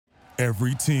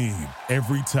Every team,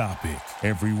 every topic,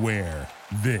 everywhere.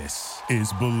 This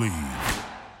is Believe.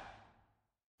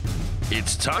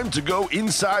 It's time to go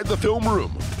inside the film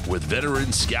room with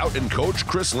veteran scout and coach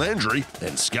Chris Landry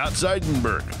and Scott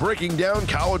Seidenberg, breaking down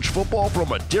college football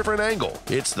from a different angle.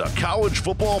 It's the College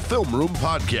Football Film Room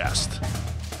Podcast.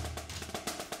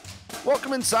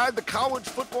 Welcome inside the College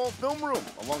Football Film Room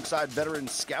alongside veteran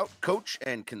scout, coach,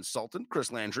 and consultant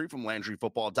Chris Landry from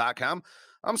LandryFootball.com.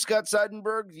 I'm Scott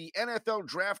Seidenberg. The NFL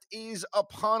draft is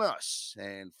upon us,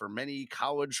 and for many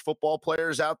college football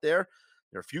players out there,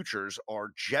 their futures are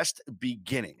just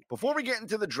beginning. Before we get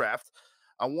into the draft,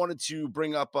 I wanted to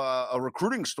bring up a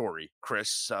recruiting story,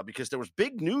 Chris, because there was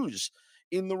big news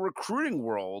in the recruiting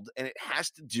world, and it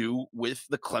has to do with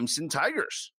the Clemson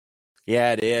Tigers.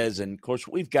 Yeah, it is. And, of course,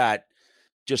 we've got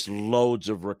just loads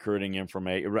of recruiting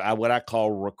information, what I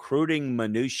call recruiting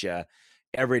minutia,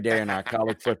 every day in our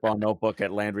college football notebook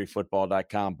at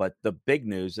LandryFootball.com. But the big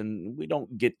news, and we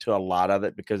don't get to a lot of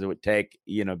it because it would take,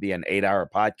 be an 8-hour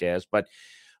podcast, but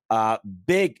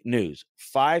big news,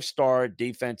 5-star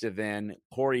defensive end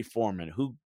Corey Foreman,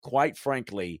 who quite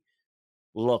frankly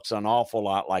looks an awful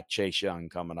lot like Chase Young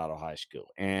coming out of high school.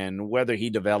 And whether he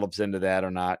develops into that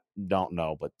or not, don't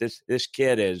know. But this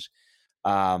kid is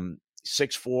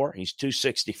 6'4", he's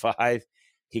 265.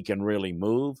 He can really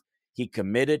move. He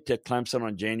committed to Clemson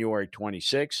on January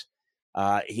 26th.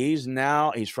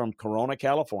 He's from Corona,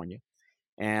 California,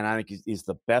 and I think he's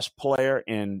the best player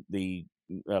in the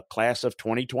class of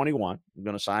 2021. I'm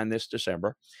going to sign this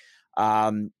December.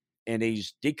 And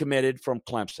he's decommitted from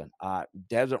Clemson.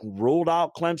 Hasn't ruled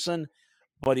out Clemson,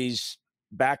 but he's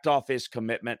backed off his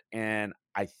commitment. And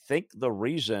I think the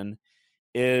reason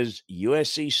is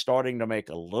USC starting to make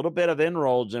a little bit of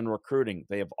inroads in recruiting.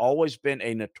 They have always been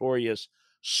a notorious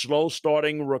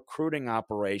slow-starting recruiting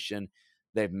operation.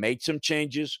 They've made some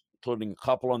changes, including a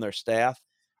couple on their staff.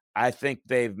 I think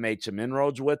they've made some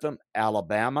inroads with them.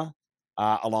 Alabama,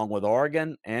 along with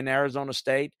Oregon and Arizona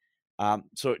State.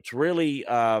 So it's really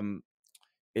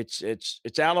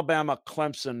it's Alabama,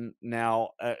 Clemson now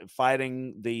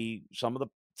fighting some of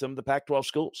the Pac-12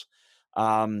 schools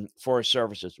for his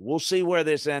services. We'll see where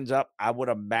this ends up. I would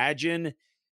imagine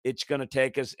it's going to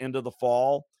take us into the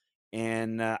fall.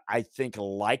 And I think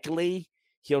likely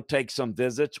he'll take some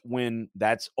visits when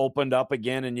that's opened up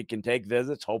again and you can take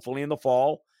visits, hopefully in the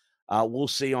fall. We'll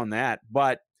see on that.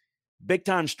 But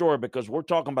big-time story because we're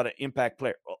talking about an impact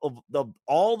player. Of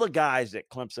all the guys that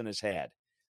Clemson has had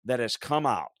that has come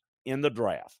out in the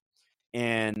draft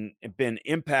and been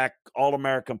impact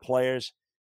All-American players,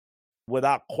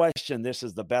 without question, this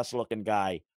is the best-looking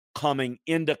guy coming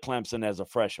into Clemson as a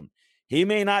freshman. He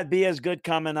may not be as good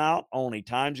coming out, only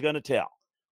time's going to tell.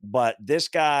 But this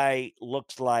guy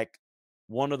looks like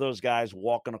one of those guys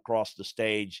walking across the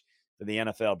stage for the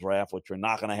NFL draft, which we're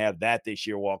not going to have that this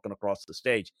year, walking across the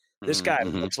stage. This guy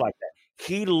looks like that.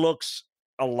 He looks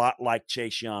a lot like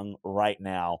Chase Young right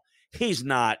now. He's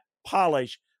not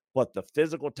polished, but the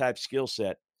physical type skill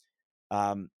set.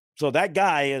 So that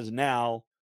guy is now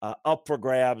up for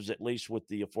grabs, at least with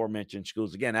the aforementioned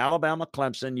schools. Again, Alabama,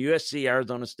 Clemson, USC,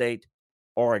 Arizona State,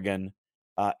 Oregon,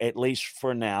 at least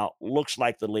for now, looks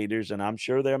like the leaders, and I'm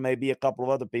sure there may be a couple of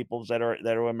other people that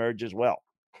are emerge as well.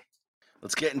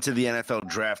 Let's get into the NFL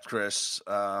draft, Chris.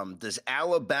 Does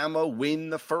Alabama win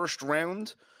the first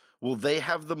round? Will they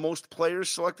have the most players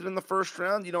selected in the first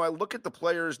round? I look at the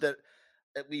players that,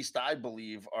 at least I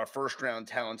believe, are first-round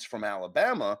talents from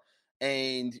Alabama,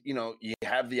 and, you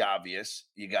have the obvious.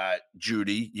 You got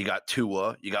Judy, you got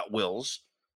Tua, you got Wills.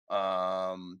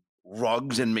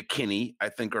 Ruggs and McKinney, I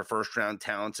think, are first-round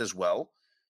talents as well.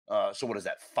 So what is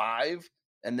that, 5?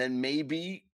 And then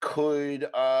maybe could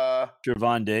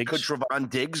Trevon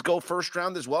Diggs go first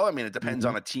round as well? I mean, it depends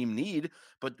on a team need,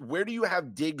 but where do you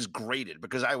have Diggs graded?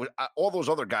 Because all those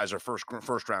other guys are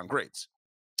first round grades.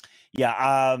 Yeah,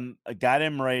 I got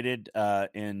him rated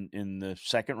in the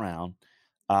second round,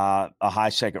 a high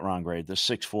second round grade, the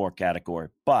 6.4 category.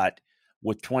 But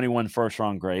with 21 first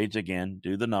round grades, again,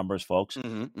 do the numbers, folks.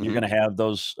 You're going to have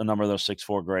a number of those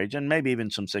 6.4 grades, and maybe even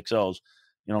some 6.0s.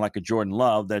 Like a Jordan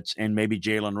Love and maybe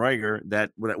Jalen Reagor that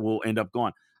will end up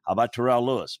going. How about Terrell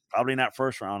Lewis? Probably not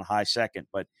first round, high second,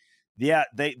 but yeah,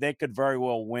 they could very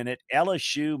well win it.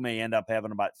 LSU may end up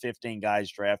having about 15 guys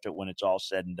drafted when it's all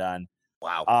said and done.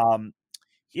 Wow.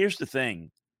 Here's the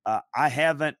thing. I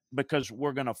haven't, because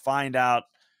we're going to find out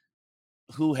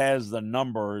who has the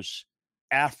numbers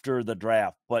after the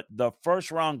draft, but the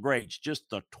first round grades, just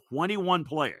the 21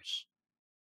 players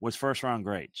with first round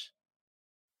grades.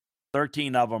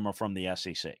 13 of them are from the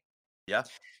SEC. Yeah.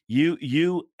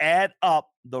 You add up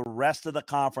the rest of the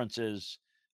conferences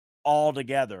all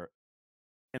together,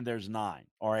 and there's 9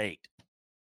 or 8.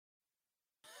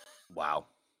 Wow.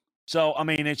 So, I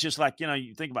mean, it's just like,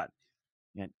 you think about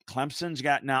it. Clemson's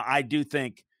got – now, I do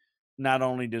think not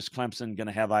only does Clemson going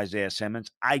to have Isaiah Simmons,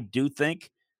 I do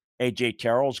think A.J.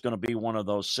 Terrell's going to be one of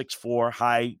those 6'4",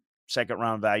 high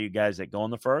second-round value guys that go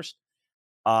in the first.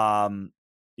 You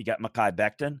got Mekhi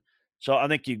Becton. So I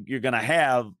think you're going to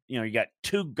have – you got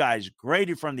 2 guys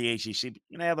graded from the ACC, but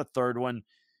you're going to have a third one.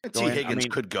 T. Higgins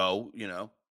could go,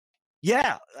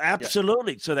 Yeah,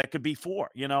 absolutely. Yeah. So that could be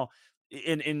 4,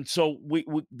 And so we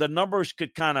the numbers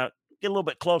could kind of get a little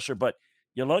bit closer, but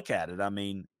you look at it, I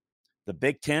mean, the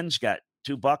Big Ten's got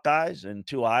 2 Buckeyes and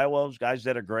 2 Iowas, guys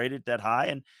that are graded that high.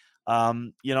 And,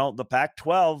 the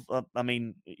Pac-12, I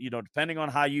mean, depending on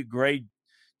how you grade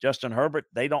Justin Herbert,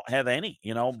 they don't have any,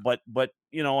 but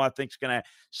I think it's going to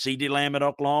CeeDee Lamb at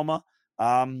Oklahoma.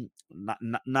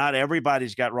 Not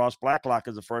everybody's got Ross Blacklock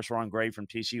as a first-round grade from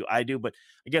TCU. I do, but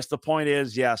I guess the point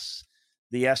is, yes,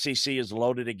 the SEC is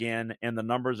loaded again, and the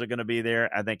numbers are going to be there.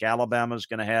 I think Alabama's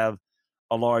going to have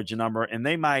a large number, and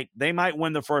they might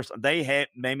win the first. They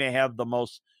may have the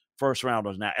most first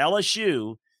rounders. Now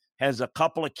LSU has a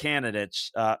couple of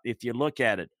candidates. If you look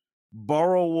at it,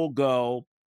 Burrow will go.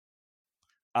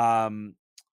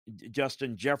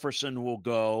 Justin Jefferson will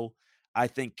go. I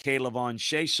think Kayvon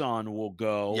Chaisson will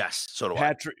go. Yes, so do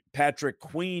I. Patrick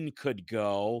Queen could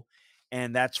go,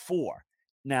 and that's 4.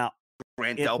 Now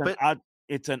Grant Delpit.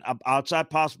 It's an outside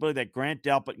possibility that Grant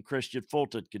Delpit and Christian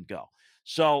Fulton could go.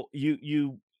 So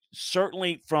you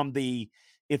certainly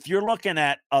if you're looking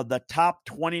at the top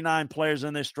 29 players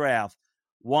in this draft,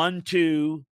 1,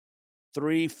 2,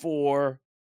 3, 4,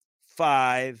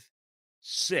 5,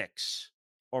 6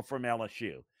 are from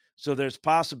LSU. So there's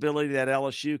possibility that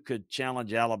LSU could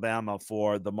challenge Alabama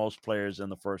for the most players in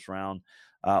the first round.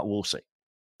 We'll see.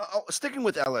 Sticking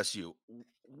with LSU,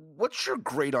 what's your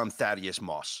grade on Thaddeus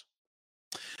Moss?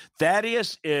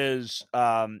 Thaddeus is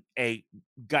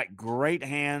got great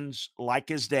hands like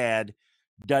his dad,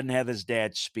 doesn't have his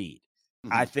dad's speed.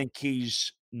 Mm-hmm. I think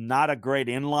he's not a great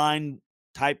inline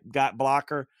type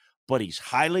blocker, but he's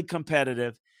highly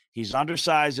competitive. He's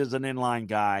undersized as an inline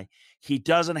guy. He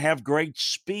doesn't have great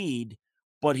speed,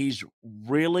 but he's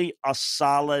really a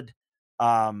solid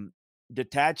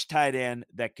detached tight end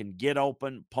that can get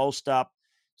open, post up.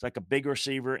 It's like a big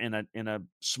receiver in a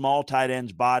small tight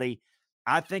end's body.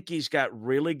 I think he's got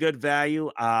really good value.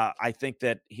 I think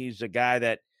that he's a guy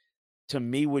that, to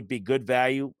me, would be good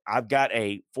value. I've got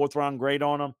a 4th-round grade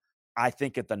on him. I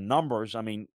think at the numbers, I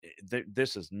mean,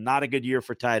 this is not a good year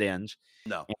for tight ends.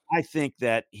 No. And I think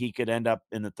that he could end up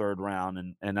in the 3rd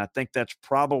round. And I think that's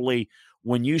probably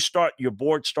when your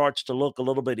board starts to look a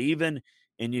little bit even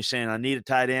and you're saying, I need a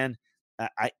tight end,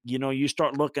 you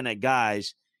start looking at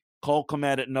guys. Cole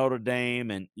Kmet at Notre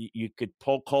Dame, and you could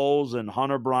poke holes in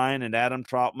Hunter Bryant and Adam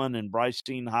Troutman and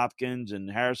Brycen Hopkins and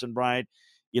Harrison Bryant,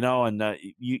 and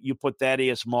you put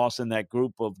Thaddeus Moss in that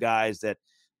group of guys that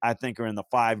I think are in the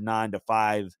 5'9" to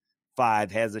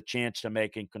 5'5", has a chance to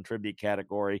make and contribute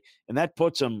category. And that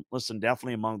puts him,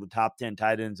 definitely among the top 10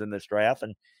 tight ends in this draft,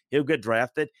 and he'll get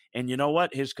drafted. And you know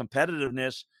what? His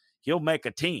competitiveness, he'll make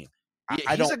a team.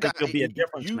 I don't think he'll be a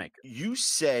difference maker. You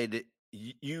said –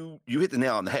 You hit the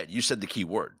nail on the head. You said the key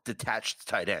word, detached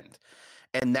tight end.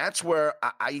 And that's where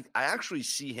I actually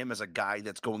see him as a guy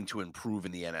that's going to improve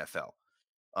in the NFL.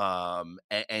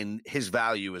 And his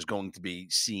value is going to be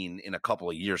seen in a couple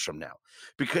of years from now,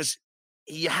 because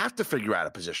you have to figure out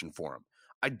a position for him.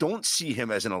 I don't see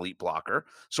him as an elite blocker,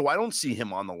 so I don't see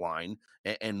him on the line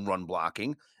and run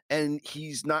blocking. And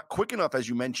he's not quick enough, as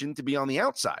you mentioned, to be on the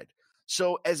outside.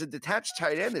 So as a detached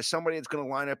tight end, as somebody that's going to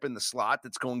line up in the slot,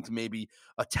 that's going to maybe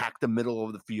attack the middle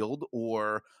of the field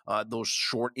or those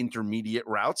short intermediate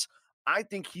routes, I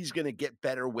think he's going to get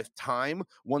better with time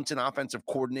once an offensive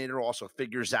coordinator also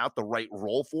figures out the right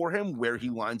role for him, where he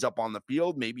lines up on the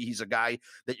field. Maybe he's a guy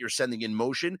that you're sending in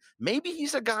motion. Maybe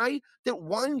he's a guy that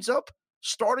winds up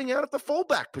starting out at the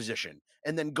fullback position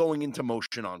and then going into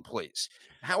motion on plays.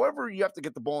 However, you have to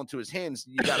get the ball into his hands.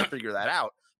 You got to figure that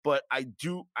out. But I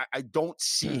don't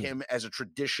see him as a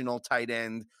traditional tight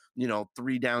end,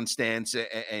 3-down stance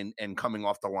and coming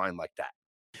off the line like that.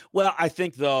 Well, I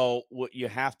think, though, what you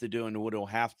have to do and what he'll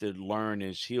have to learn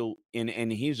is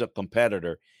and he's a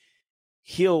competitor,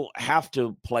 he'll have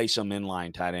to play some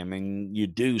inline tight end. I mean, you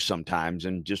do sometimes,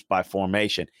 and just by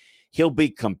formation. He'll be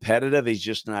competitive. He's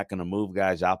just not going to move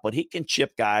guys out, but he can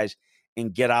chip guys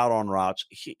and get out on routes.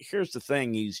 Here's the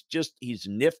thing. He's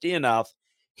nifty enough.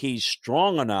 He's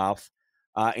strong enough,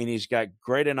 and he's got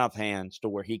great enough hands to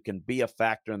where he can be a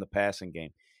factor in the passing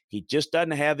game. He just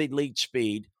doesn't have elite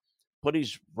speed, but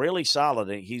he's really solid.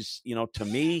 He's, to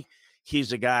me,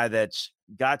 he's a guy that's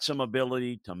got some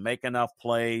ability to make enough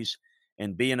plays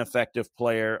and be an effective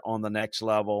player on the next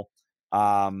level.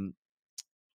 And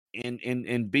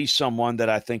be someone that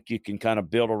I think you can kind of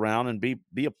build around and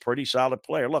be a pretty solid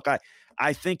player. Look,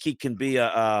 I think he can be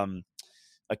a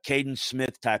Caden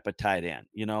Smith type of tight end,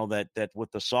 that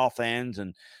with the soft hands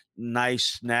and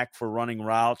nice knack for running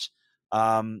routes.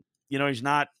 He's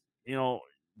not,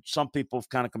 some people have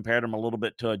kind of compared him a little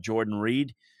bit to a Jordan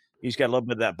Reed. He's got a little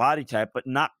bit of that body type, but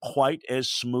not quite as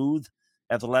smooth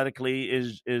athletically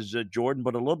as Jordan,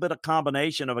 but a little bit of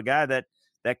combination of a guy that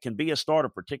can be a starter,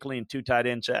 particularly in 2 tight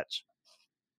end sets.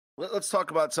 Let's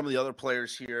talk about some of the other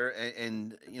players here,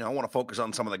 and I want to focus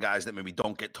on some of the guys that maybe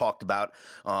don't get talked about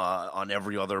on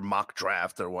every other mock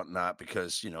draft or whatnot,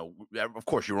 because of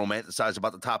course you romanticize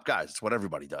about the top guys. It's what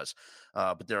everybody does,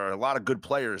 but there are a lot of good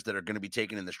players that are going to be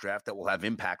taken in this draft that will have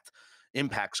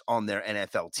impacts on their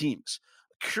NFL teams.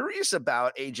 Curious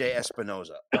about AJ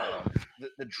Espinoza,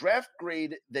 the draft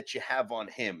grade that you have on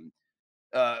him.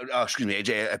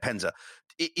 AJ Epenesa,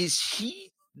 is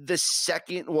he the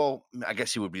second? Well, I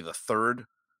guess he would be the third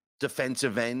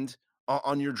defensive end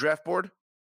on your draft board.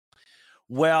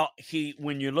 Well,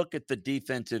 when you look at the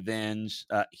defensive ends,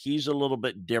 he's a little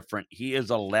bit different. He is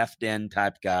a left end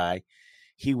type guy.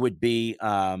 He would be,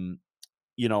 in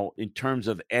terms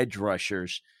of edge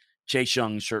rushers, Chase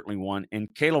Young certainly one, and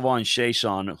K'Lavon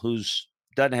Chaisson, who's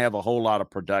doesn't have a whole lot of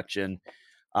production,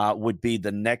 would be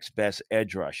the next best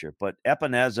edge rusher. But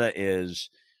Epenesa is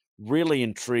really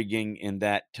intriguing in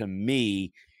that, to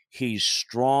me, he's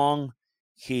strong,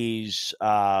 he's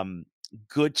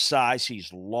good size,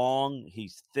 he's long,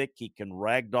 he's thick, he can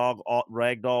ragdoll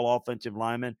offensive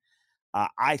linemen.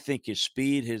 I think his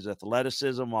speed, his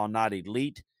athleticism, while not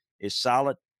elite, is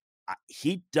solid.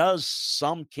 He does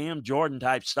some Cam Jordan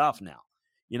type stuff now.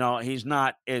 He's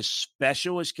not as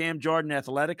special as Cam Jordan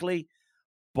athletically,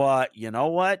 but you know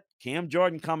what? Cam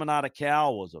Jordan coming out of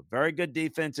Cal was a very good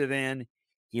defensive end.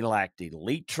 He lacked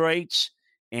elite traits,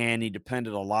 and he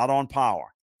depended a lot on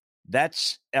power.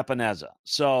 That's Epenesa.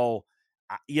 So,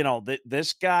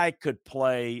 this guy could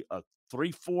play a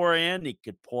 3-4 end. He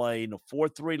could play in a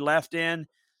 4-3 left end.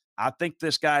 I think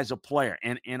this guy's a player.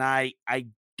 And I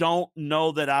don't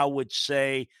know that I would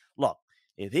say, look,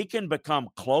 if he can become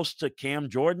close to Cam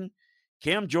Jordan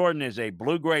is a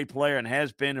blue-grade player and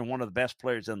has been and one of the best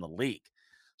players in the league.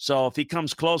 So if he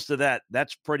comes close to that,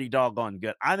 that's pretty doggone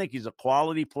good. I think he's a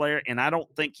quality player, and I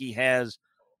don't think he has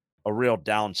a real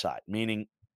downside, meaning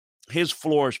his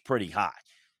floor is pretty high.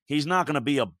 He's not going to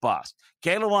be a bust.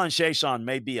 K'Lavon Chaisson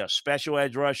may be a special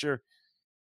edge rusher.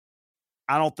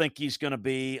 I don't think he's going to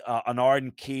be an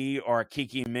Arden Key or a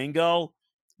Kiki Mingo,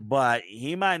 but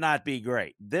he might not be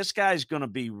great. This guy's going to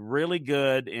be really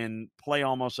good and play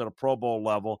almost at a Pro Bowl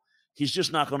level. He's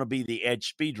just not going to be the edge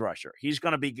speed rusher. He's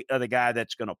going to be the guy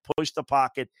that's going to push the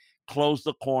pocket, close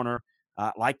the corner,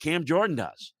 like Cam Jordan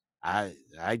does.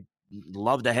 I'd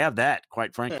love to have that,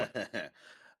 quite frankly.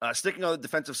 Sticking on the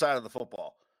defensive side of the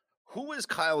football, who is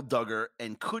Kyle Dugger,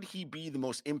 and could he be the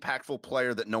most impactful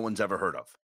player that no one's ever heard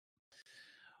of?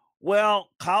 Well,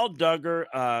 Kyle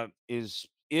Dugger is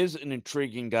an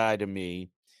intriguing guy to me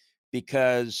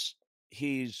because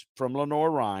he's from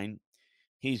Lenoir-Rhyne.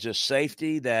 He's a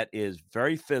safety that is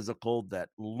very physical, that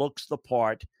looks the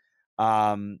part.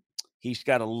 He's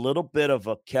got a little bit of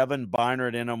a Kevin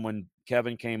Beinert in him when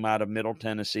Kevin came out of Middle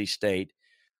Tennessee State.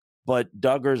 But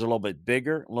Duggar's a little bit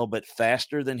bigger, a little bit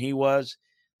faster than he was.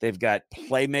 They've got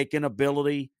playmaking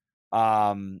ability.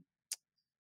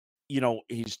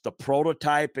 He's the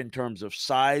prototype in terms of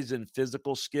size and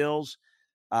physical skills.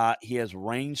 He has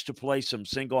range to play some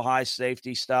single high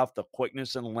safety stuff, the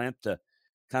quickness and length to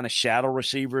kind of shadow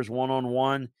receivers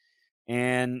one-on-one,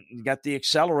 and got the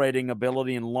accelerating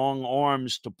ability and long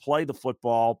arms to play the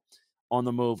football on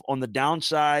the move. On the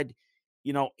downside,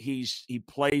 he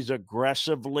plays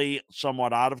aggressively,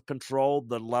 somewhat out of control.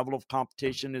 The level of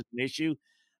competition is an issue.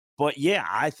 But, yeah,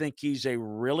 I think he's a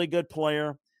really good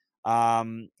player.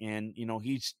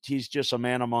 He's just a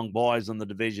man among boys on the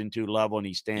Division II level, and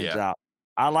he stands out.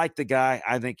 I like the guy.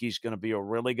 I think he's going to be a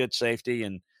really good safety,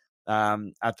 and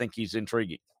I think he's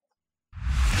intriguing.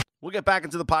 We'll get back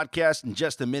into the podcast in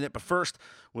just a minute, but first,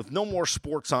 with no more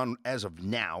sports on as of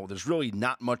now, there's really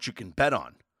not much you can bet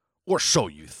on. Or so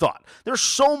you thought. There's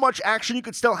so much action you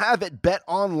could still have at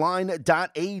betonline.ag.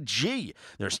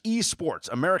 There's esports,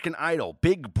 American Idol,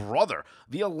 Big Brother,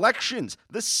 the elections,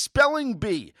 the spelling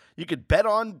bee. You could bet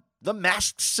on The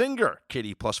Masked Singer,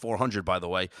 Kitty, plus 400, by the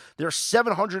way. There's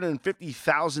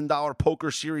 $750,000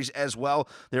 poker series as well.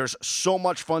 There's so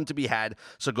much fun to be had.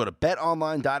 So go to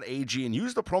betonline.ag and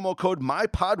use the promo code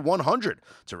MyPod100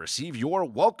 to receive your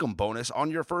welcome bonus on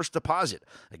your first deposit.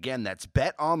 Again, that's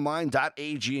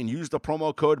betonline.ag and use the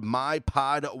promo code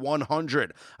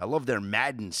MyPod100. I love their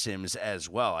Madden Sims as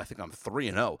well. I think I'm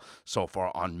 3-0 so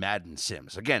far on Madden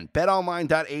Sims. Again,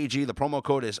 betonline.ag. The promo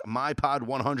code is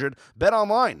MyPod100.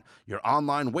 BetOnline, your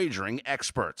online wagering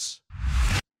experts.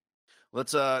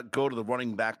 Let's go to the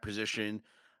running back position.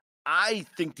 I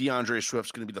think DeAndre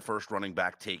Swift's going to be the first running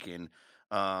back taken.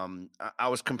 I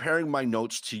was comparing my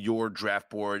notes to your draft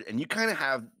board, and you kind of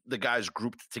have the guys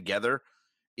grouped together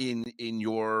in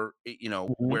your,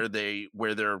 where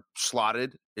they're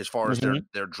slotted as far as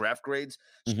their draft grades.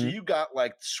 So you got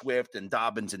like Swift and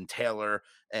Dobbins and Taylor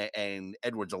and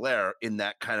Edwards-Helaire in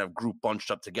that kind of group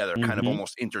bunched up together, kind of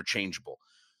almost interchangeable.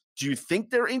 Do you think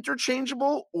they're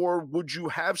interchangeable, or would you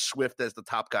have Swift as the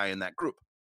top guy in that group?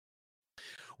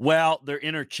 Well, they're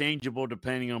interchangeable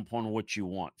depending upon what you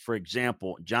want. For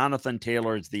example, Jonathan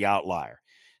Taylor is the outlier.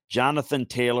 Jonathan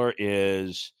Taylor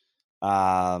is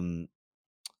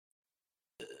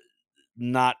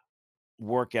not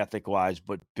work ethic wise,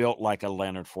 but built like a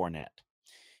Leonard Fournette.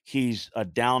 He's a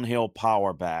downhill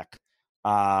power back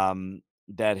he's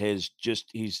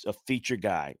a feature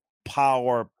guy.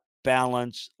 Power,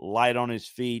 balance, light on his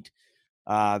feet,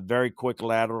 very quick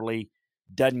laterally,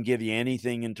 doesn't give you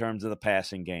anything in terms of the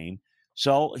passing game.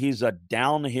 So he's a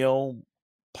downhill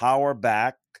power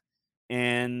back,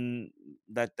 and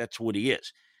that's what he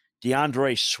is.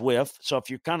 DeAndre Swift. So if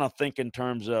you kind of think in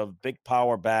terms of big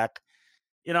power back,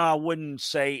 I wouldn't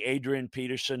say Adrian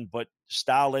Peterson, but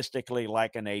stylistically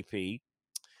like an AP.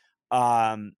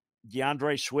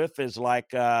 DeAndre Swift is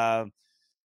like a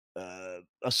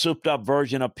souped-up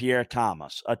version of Pierre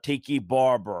Thomas, a Tiki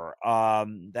Barber,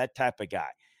 that type of guy.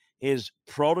 His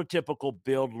prototypical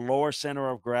build, lower center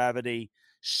of gravity,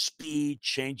 speed,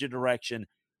 change of direction,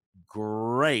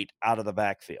 great out of the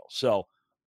backfield. So,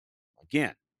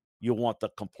 again, you want the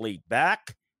complete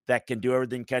back that can do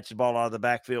everything, catch the ball out of the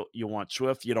backfield. You want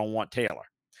Swift. You don't want Taylor.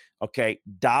 Okay,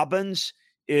 Dobbins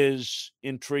is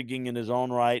intriguing in his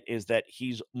own right, is that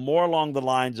he's more along the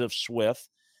lines of Swift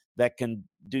that can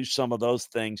do some of those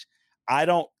things. I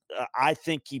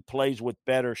think he plays with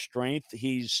better strength.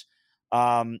 He's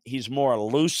more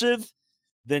elusive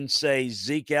than, say,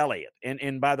 Zeke Elliott.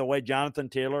 And by the way, Jonathan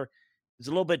Taylor is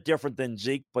a little bit different than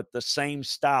Zeke, but the same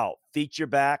style, feature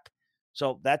back.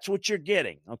 So that's what you're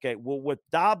getting. Okay, well, with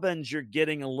Dobbins, you're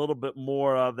getting a little bit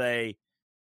more of a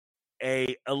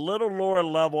little lower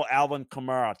level Alvin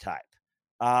Kamara type,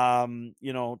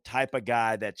 type of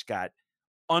guy that's got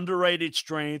underrated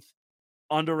strength,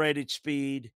 underrated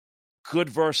speed, good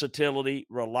versatility,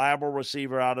 reliable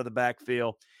receiver out of the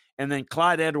backfield. And then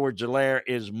Clyde Edwards-Helaire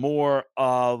is more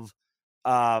of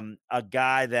a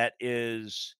guy that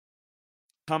is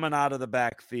coming out of the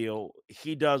backfield.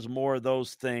 He does more of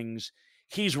those things.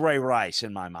 He's Ray Rice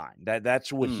in my mind.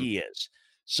 That's what he is.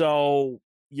 So,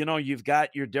 you've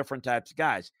got your different types of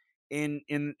guys. And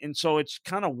so it's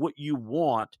kind of what you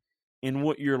want and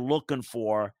what you're looking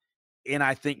for. And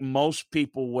I think most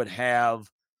people would have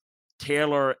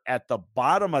Taylor at the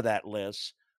bottom of that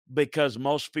list because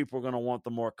most people are going to want the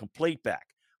more complete back.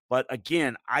 But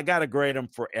again, I got to grade them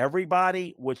for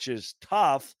everybody, which is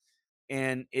tough.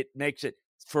 And it makes it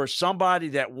for somebody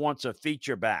that wants a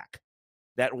feature back,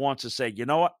 that wants to say, you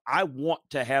know what, I want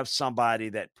to have somebody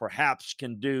that perhaps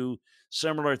can do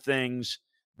similar things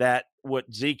that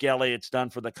what Zeke Elliott's done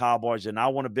for the Cowboys, and I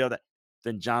want to build that,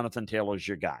 then Jonathan Taylor's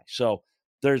your guy. So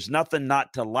there's nothing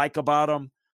not to like about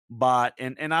him, but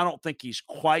and I don't think he's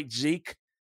quite Zeke,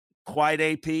 quite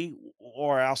AP,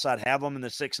 or else I'd have him in the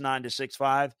 6'9" to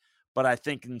 6'5", but I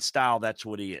think in style that's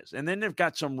what he is. And then they've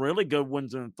got some really good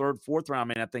ones in the third, fourth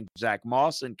round. I mean, I think Zach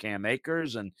Moss and Cam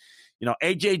Akers and,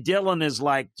 A.J. Dillon is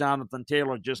like Jonathan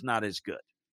Taylor, just not as good.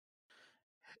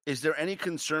 Is there any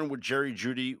concern with Jerry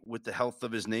Jeudy with the health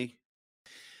of his knee?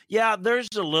 Yeah, there's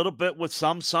a little bit with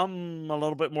some a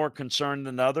little bit more concerned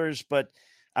than others, but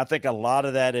I think a lot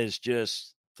of that is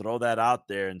just throw that out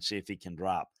there and see if he can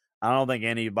drop. I don't think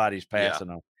anybody's passing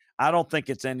him. I don't think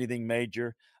it's anything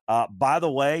major. By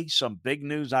the way, some big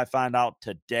news I found out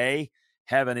today.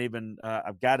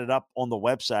 I've got it up on the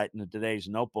website in today's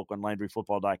notebook on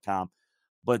LandryFootball.com.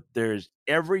 But there's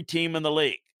every team in the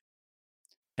league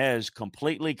has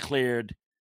completely cleared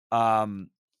of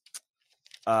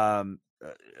Javon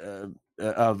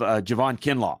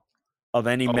Kinlaw of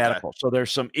any medical. So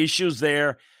there's some issues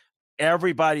there.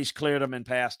 Everybody's cleared him and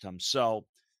passed him. So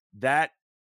that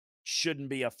shouldn't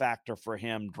be a factor for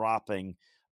him dropping.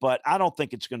 But I don't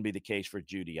think it's going to be the case for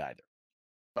Jeudy either.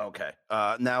 Okay.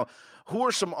 Now, who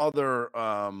are some other,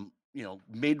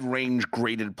 mid-range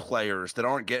graded players that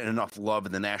aren't getting enough love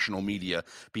in the national media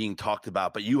being talked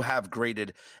about, but you have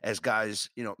graded as guys,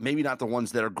 maybe not the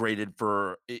ones that are graded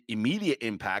for immediate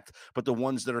impact, but the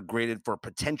ones that are graded for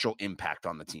potential impact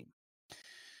on the team?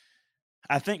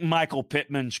 I think Michael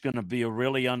Pittman's going to be a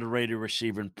really underrated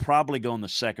receiver and probably go in the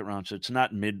second round, so it's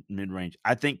not mid-range.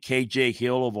 I think KJ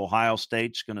Hill of Ohio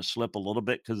State's going to slip a little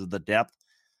bit because of the depth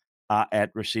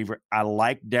at receiver. I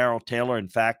like Darrell Taylor. In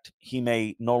fact, he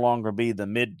may no longer be the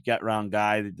mid-round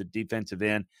guy, the defensive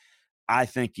end. I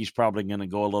think he's probably going to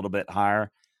go a little bit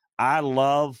higher. I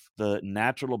love the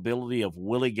natural ability of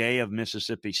Willie Gay of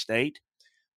Mississippi State,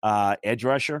 edge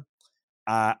rusher.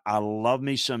 I love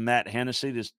me some Matt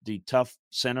Hennessy, the tough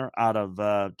center out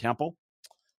of Temple.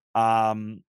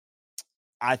 I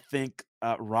think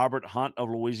Robert Hunt of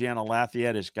Louisiana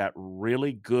Lafayette has got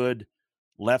really good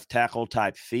left tackle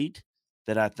type feet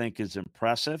that I think is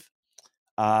impressive.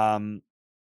 Those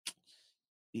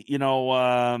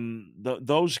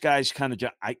guys kind of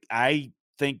I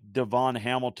think Devon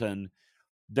Hamilton,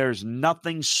 there's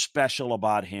nothing special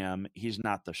about him. He's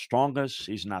not the strongest.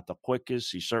 He's not the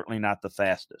quickest. He's certainly not the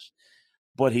fastest.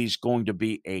 But he's going to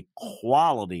be a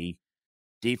quality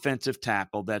defensive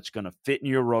tackle that's going to fit in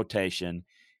your rotation,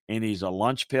 and he's a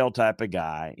lunch pail type of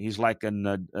guy. He's like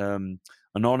an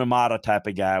Onamata type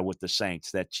of guy with the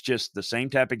Saints. That's just the same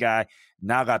type of guy,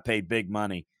 now got paid big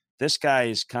money. This guy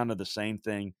is kind of the same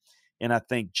thing. And I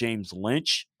think James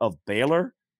Lynch of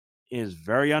Baylor is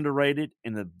very underrated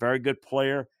and a very good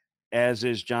player, as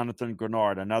is Jonathan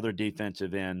Grenard, another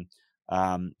defensive end.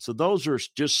 So those are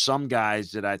just some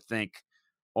guys that I think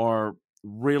are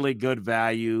really good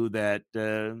value that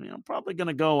probably going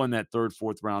to go in that third,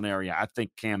 fourth round area. I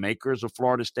think Cam Akers of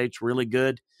Florida State's really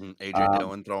good. A.J.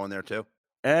 Dillon throwing there too.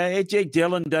 A.J.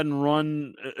 Dillon doesn't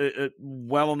run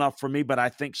well enough for me, but I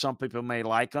think some people may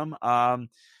like him.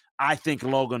 I think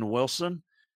Logan Wilson,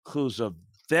 who's a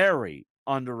very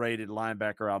underrated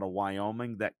linebacker out of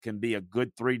Wyoming that can be a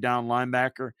good 3-down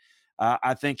linebacker.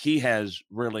 I think he has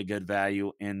really good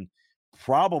value and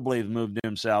probably has moved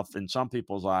himself, in some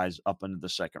people's eyes, up into the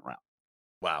second round.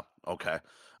 Wow. Okay.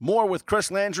 More with Chris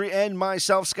Landry and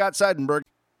myself, Scott Seidenberg.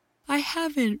 I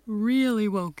haven't really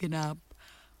woken up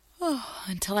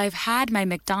until I've had my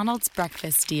McDonald's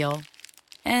breakfast deal.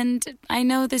 And I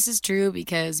know this is true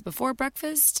because before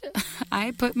breakfast,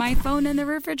 I put my phone in the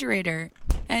refrigerator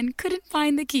and couldn't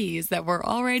find the keys that were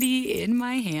already in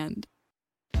my hand.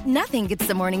 Nothing gets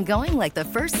the morning going like the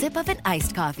first sip of an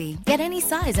iced coffee. Get any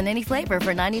size and any flavor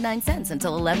for 99 cents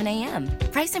until 11 a.m.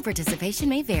 Price and participation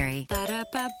may vary.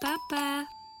 Ba-da-ba-ba-ba.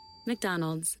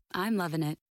 McDonald's. I'm loving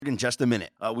it. In just a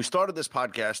minute. We started this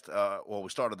podcast, we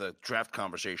started the draft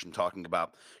conversation talking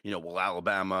about, will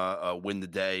Alabama win the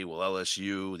day? Will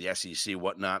LSU, the SEC,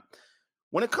 whatnot?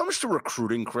 When it comes to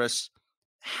recruiting, Chris,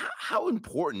 how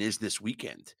important is this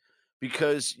weekend?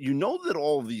 Because that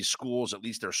all of these schools, at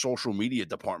least their social media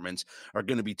departments, are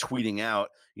going to be tweeting out,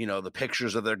 the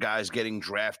pictures of their guys getting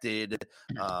drafted.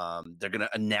 They're going to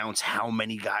announce how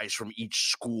many guys from each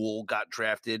school got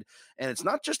drafted. And it's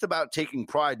not just about taking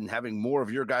pride in having more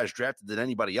of your guys drafted than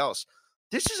anybody else.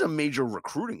 This is a major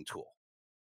recruiting tool.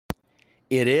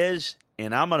 It is,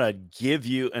 and I'm going to give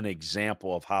you an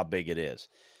example of how big it is.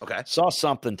 Okay. I saw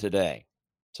something today.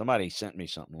 Somebody sent me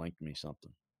something, linked me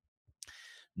something.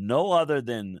 No other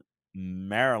than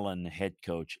Maryland head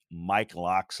coach Mike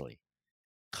Locksley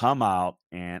come out,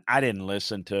 and I didn't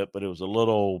listen to it, but it was a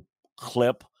little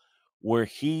clip where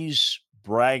he's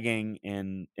bragging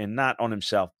and not on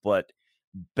himself, but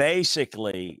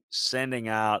basically sending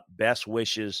out best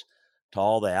wishes to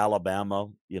all the Alabama,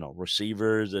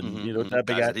 receivers and type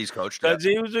of guys he's coached because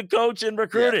he was a coach and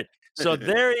recruited. Yeah. So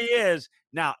there he is.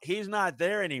 Now he's not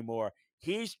there anymore.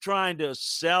 He's trying to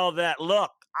sell that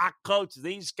look. I coach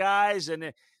these guys.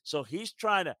 And so he's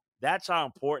trying to, that's how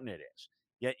important it is.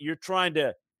 Yet you're trying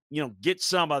to, get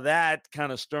some of that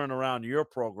kind of stirring around your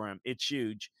program. It's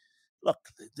huge. Look,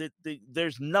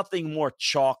 there's nothing more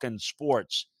chalk in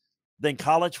sports than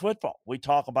college football. We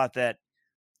talk about that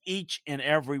each and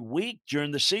every week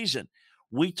during the season.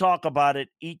 We talk about it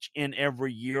each and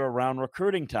every year around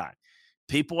recruiting time.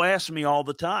 People ask me all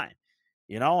the time,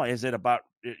 is it about,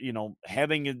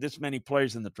 having this many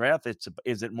players in the draft?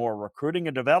 Is it more recruiting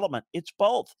and development? It's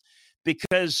both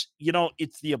because,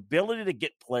 it's the ability to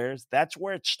get players. That's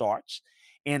where it starts.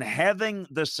 And having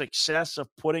the success of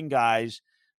putting guys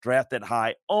drafted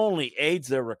high only aids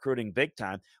their recruiting big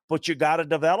time, but you got to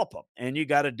develop them and you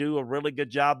got to do a really good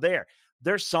job there.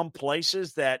 There's some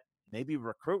places that maybe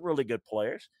recruit really good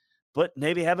players, but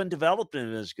maybe haven't developed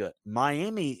them as good.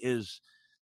 Miami is,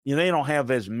 they don't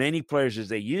have as many players as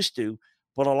they used to,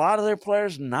 but a lot of their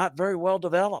players not very well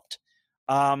developed.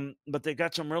 But they've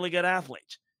got some really good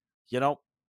athletes. You got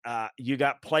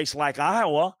a place like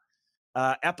Iowa.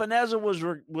 Epineza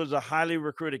was a highly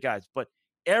recruited guy, but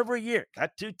every year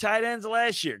got 2 tight ends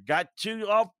last year, got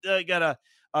an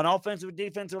offensive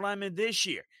defensive lineman this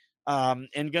year, and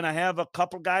going to have a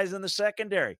couple guys in the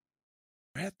secondary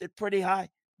drafted pretty high.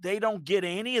 They don't get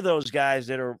any of those guys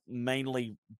that are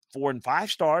mainly 4 and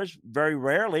 5 stars, very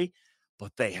rarely,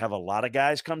 but they have a lot of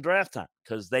guys come draft time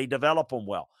because they develop them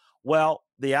well. Well,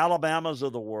 the Alabamas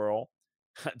of the world,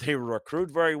 they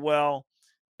recruit very well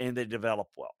and they develop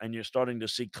well. And you're starting to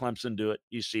see Clemson do it.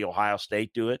 You see Ohio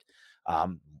State do it.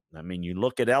 You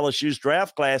look at LSU's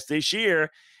draft class this year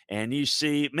and you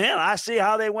see, I see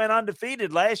how they went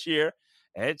undefeated last year.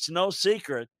 It's no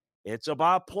secret. It's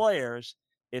about players.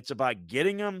 It's about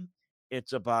getting them.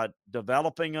 It's about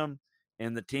developing them.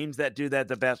 And the teams that do that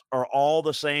the best are all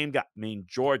the same guy.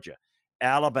 Georgia,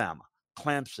 Alabama,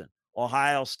 Clemson,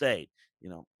 Ohio State, a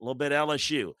little bit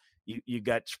LSU. You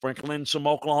got sprinkling some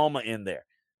Oklahoma in there.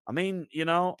 A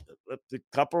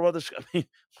couple of others.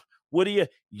 What do you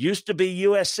used to be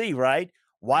USC, right?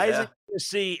 Why doesn't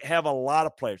USC have a lot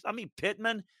of players?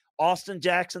 Pittman, Austin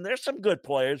Jackson, there's some good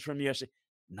players from USC.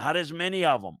 Not as many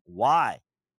of them. Why?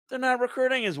 They're not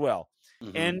recruiting as well.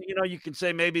 Mm-hmm. And, you can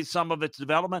say maybe some of it's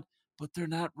development, but they're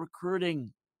not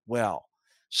recruiting well.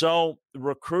 So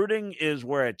recruiting is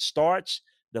where it starts,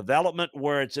 development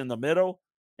where it's in the middle,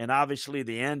 and obviously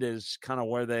the end is kind of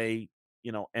where they,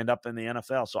 end up in the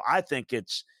NFL. So I think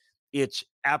it's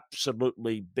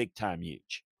absolutely big time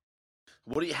huge.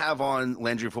 What do you have on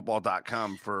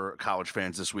LandryFootball.com for college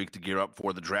fans this week to gear up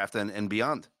for the draft and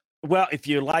beyond? Well, if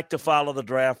you like to follow the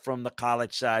draft from the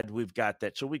college side, we've got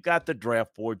that. So we've got the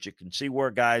draft boards. You can see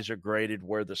where guys are graded,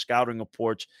 where the scouting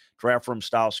reports, draft room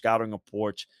style scouting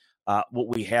reports, what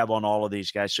we have on all of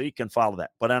these guys. So you can follow that.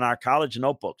 But in our college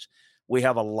notebooks, we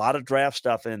have a lot of draft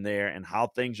stuff in there and how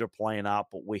things are playing out,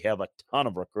 but we have a ton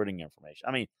of recruiting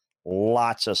information.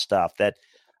 Lots of stuff that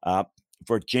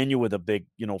Virginia with a big,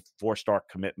 4-star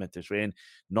commitment this way. And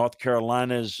North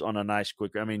Carolina's on a nice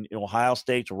quick. Ohio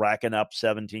State's racking up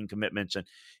 17 commitments. And,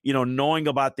 knowing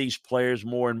about these players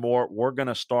more and more, we're going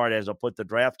to start, as I put the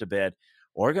draft to bed,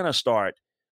 we're going to start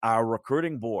our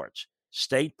recruiting boards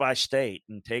state by state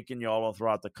and taking you all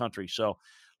throughout the country. So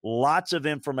lots of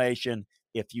information.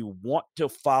 If you want to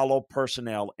follow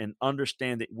personnel and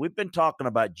understand that we've been talking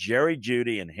about Jerry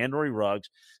Jeudy and Henry Ruggs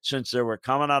since they were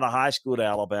coming out of high school to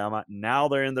Alabama. Now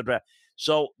they're in the draft.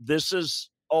 So this is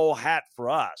old hat for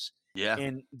us. Yeah.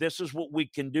 And this is what we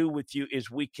can do with you is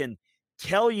we can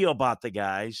tell you about the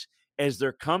guys as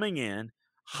they're coming in,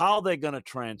 how they're going to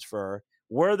transfer,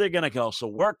 where they're going to go. So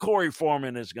where Corey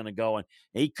Foreman is going to go, and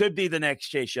he could be the next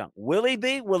Chase Young. Will he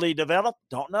be? Will he develop?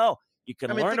 Don't know. You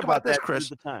can learn about that, Chris.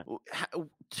 The time.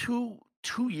 2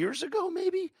 years ago,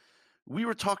 maybe, we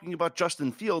were talking about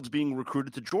Justin Fields being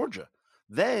recruited to Georgia.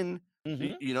 Then,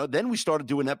 then we started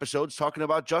doing episodes talking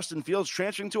about Justin Fields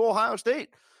transferring to Ohio State.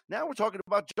 Now we're talking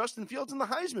about Justin Fields in the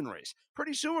Heisman race.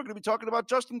 Pretty soon we're going to be talking about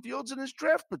Justin Fields and his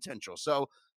draft potential. So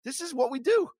this is what we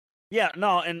do. Yeah,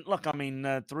 no, and look,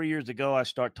 3 years ago I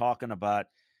start talking about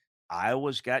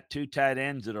Iowa's got 2 tight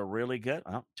ends that are really good.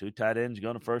 2 tight ends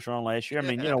going to first round last year.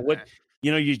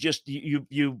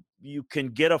 You can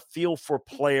get a feel for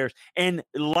players, and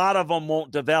a lot of them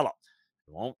won't develop.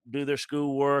 They won't do their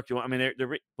schoolwork.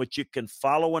 But you can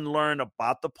follow and learn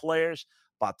about the players,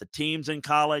 about the teams in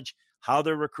college, how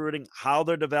they're recruiting, how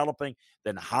they're developing,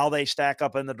 then how they stack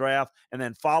up in the draft, and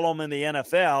then follow them in the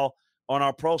NFL on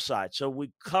our pro side. So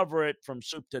we cover it from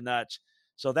soup to nuts.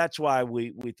 So that's why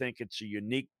we think it's a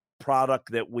unique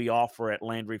product that we offer at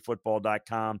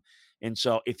LandryFootball.com. And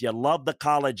so if you love the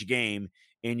college game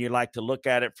and you like to look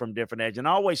at it from different edges, and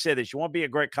I always say this, you want to be a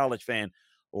great college fan,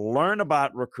 learn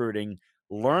about recruiting,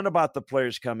 learn about the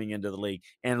players coming into the league,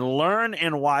 and learn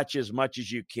and watch as much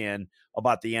as you can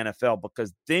about the NFL,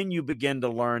 because then you begin to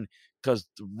learn, because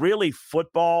really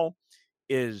football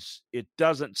it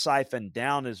doesn't siphon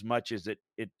down as much as it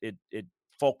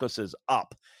focuses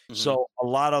up. Mm-hmm. So a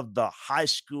lot of the high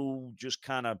school just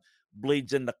kind of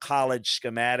bleeds into college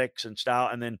schematics and style,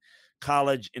 and then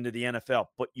college into the NFL.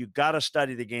 But you got to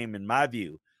study the game, in my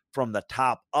view, from the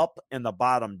top up and the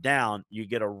bottom down. You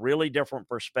get a really different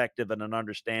perspective and an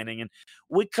understanding. And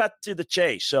we cut to the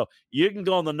chase. So you can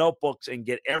go in the notebooks and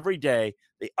get every day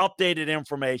the updated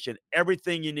information,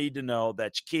 everything you need to know.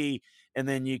 That's key. And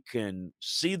then you can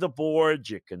see the boards,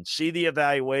 you can see the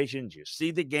evaluations, you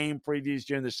see the game previews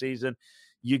during the season.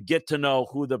 you get to know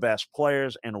who the best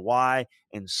players and why.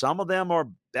 And some of them are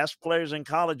best players in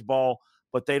college ball,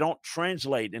 but they don't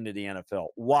translate into the NFL.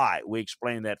 Why? We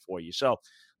explain that for you. So,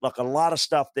 look, a lot of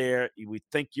stuff there. We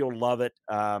think you'll love it.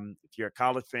 If you're a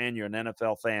college fan, you're an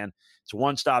NFL fan, it's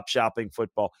one-stop shopping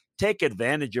football. Take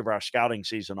advantage of our scouting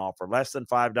season offer, less than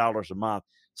 $5 a month.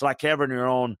 It's like having your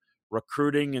own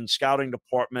recruiting and scouting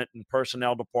department and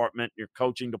personnel department, your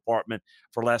coaching department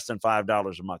for less than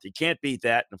 $5 a month. You can't beat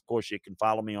that. And, of course, you can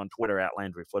follow me on Twitter at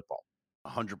Landry Football.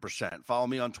 100%. Follow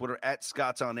me on Twitter at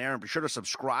Scott's On Air, and be sure to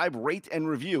subscribe, rate, and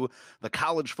review the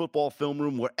College Football Film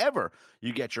Room wherever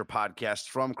you get your podcasts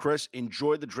from. Chris,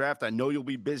 enjoy the draft. I know you'll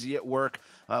be busy at work.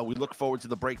 We look forward to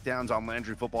the breakdowns on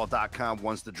LandryFootball.com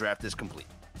once the draft is complete.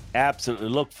 Absolutely.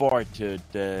 Look forward to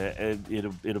it.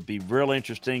 It'll be real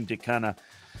interesting to kind of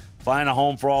find a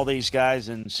home for all these guys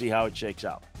and see how it shakes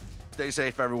out. Stay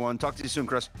safe, everyone. Talk to you soon,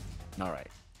 Chris. All right.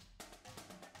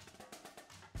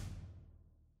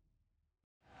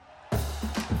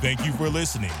 Thank you for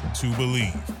listening to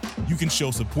Believe. You can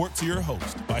show support to your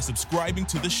host by subscribing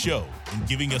to the show and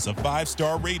giving us a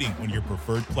 5-star rating on your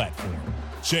preferred platform.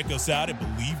 Check us out at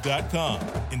Believe.com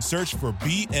and search for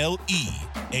BLEAV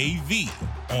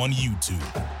on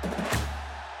YouTube.